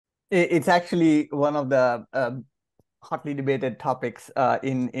It's actually one of the hotly debated topics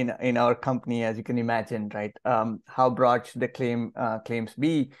in our company, as you can imagine, right? How broad should the claims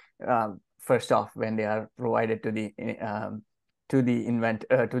be? First off, when they are provided to the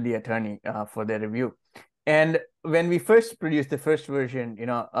attorney for their review. And when we first produced the first version,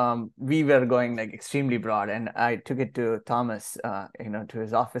 we were going like extremely broad, and I took it to Thomas, to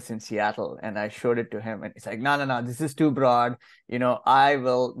his office in Seattle, and I showed it to him, and he's like, "No, no, no, this is too broad. I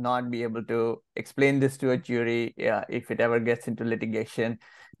will not be able to explain this to a jury if it ever gets into litigation.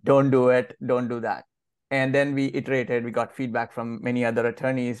 Don't do it. Don't do that." And then we iterated. We got feedback from many other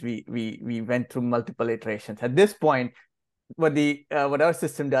attorneys. We went through multiple iterations. At this point, what our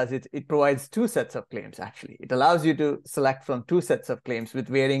system does is it provides two sets of claims. Actually, it allows you to select from two sets of claims with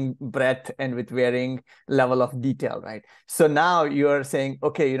varying breadth and with varying level of detail, right? So now you're saying,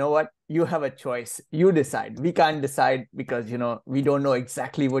 okay, you know what, you have a choice, you decide. We can't decide because we don't know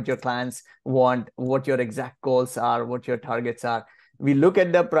exactly what your clients want, what your exact goals are, what your targets are. We look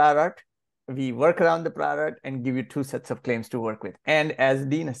at the product, we work around the product and give you two sets of claims to work with. And as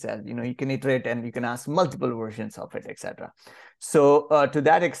Dina said, you can iterate and you can ask multiple versions of it, etc. So to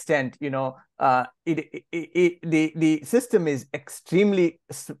that extent, the system is extremely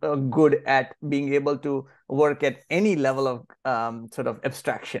good at being able to work at any level of sort of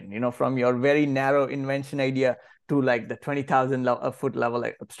abstraction, from your very narrow invention idea to like the 20,000 foot level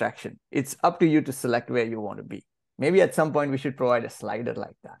abstraction. It's up to you to select where you want to be. Maybe at some point we should provide a slider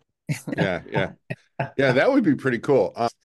like that. Yeah, yeah, yeah. That would be pretty cool.